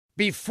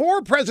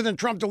Before President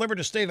Trump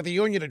delivered a State of the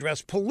Union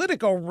address,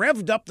 Politico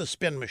revved up the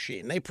spin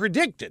machine. They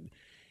predicted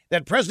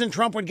that President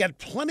Trump would get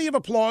plenty of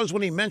applause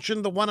when he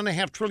mentioned the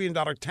 $1.5 trillion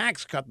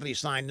tax cut that he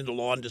signed into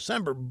law in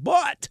December.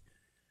 But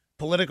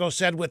Politico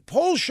said with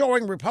polls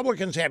showing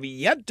Republicans have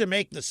yet to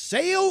make the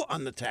sale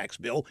on the tax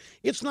bill,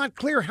 it's not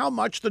clear how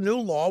much the new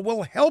law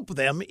will help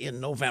them in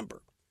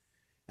November.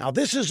 Now,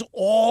 this is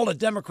all the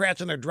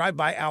Democrats and their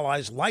drive-by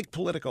allies like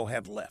Politico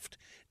have left.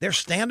 They're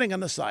standing on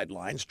the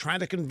sidelines trying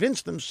to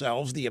convince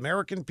themselves the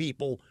American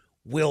people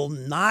will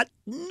not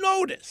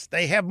notice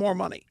they have more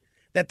money,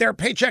 that their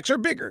paychecks are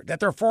bigger,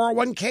 that their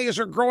 401ks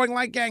are growing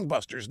like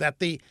gangbusters, that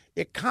the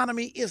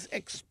economy is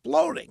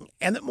exploding,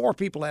 and that more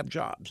people have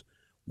jobs.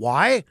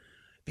 Why?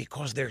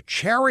 Because their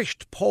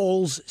cherished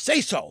polls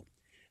say so.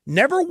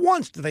 Never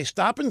once do they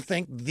stop and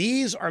think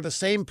these are the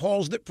same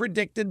polls that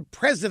predicted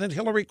President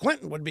Hillary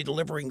Clinton would be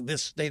delivering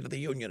this State of the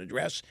Union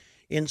address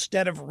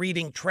instead of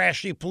reading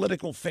trashy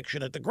political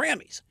fiction at the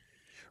Grammys.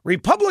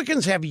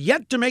 Republicans have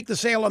yet to make the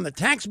sale on the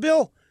tax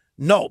bill?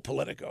 No,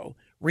 Politico.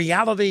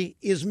 Reality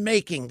is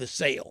making the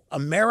sale.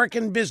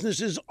 American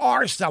businesses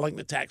are selling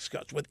the tax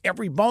cuts with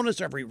every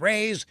bonus, every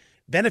raise,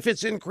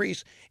 benefits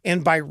increase,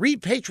 and by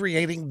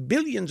repatriating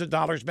billions of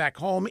dollars back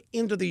home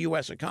into the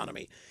U.S.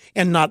 economy.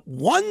 And not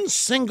one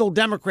single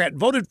Democrat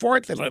voted for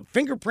it. They don't have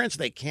fingerprints.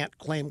 They can't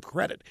claim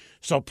credit.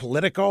 So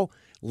Politico,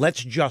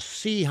 let's just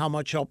see how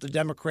much help the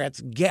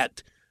Democrats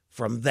get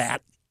from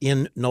that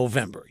in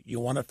November. You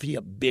want to see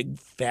a big,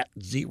 fat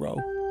zero?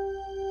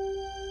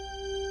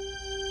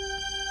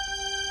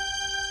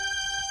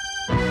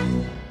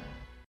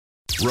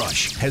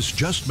 Rush has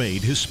just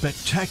made his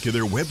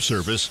spectacular web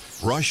service,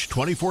 Rush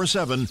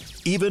 24/7,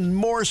 even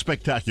more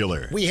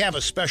spectacular. We have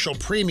a special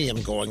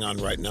premium going on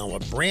right now, a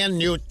brand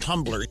new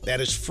Tumblr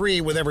that is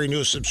free with every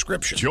new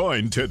subscription.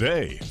 Join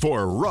today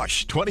for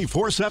Rush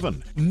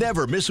 24/7.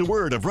 Never miss a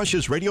word of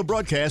Rush's radio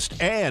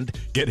broadcast and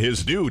get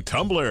his new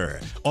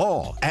Tumblr.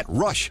 All at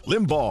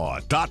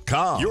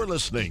RushLimbaugh.com. You're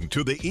listening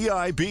to the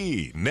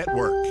EIB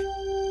Network.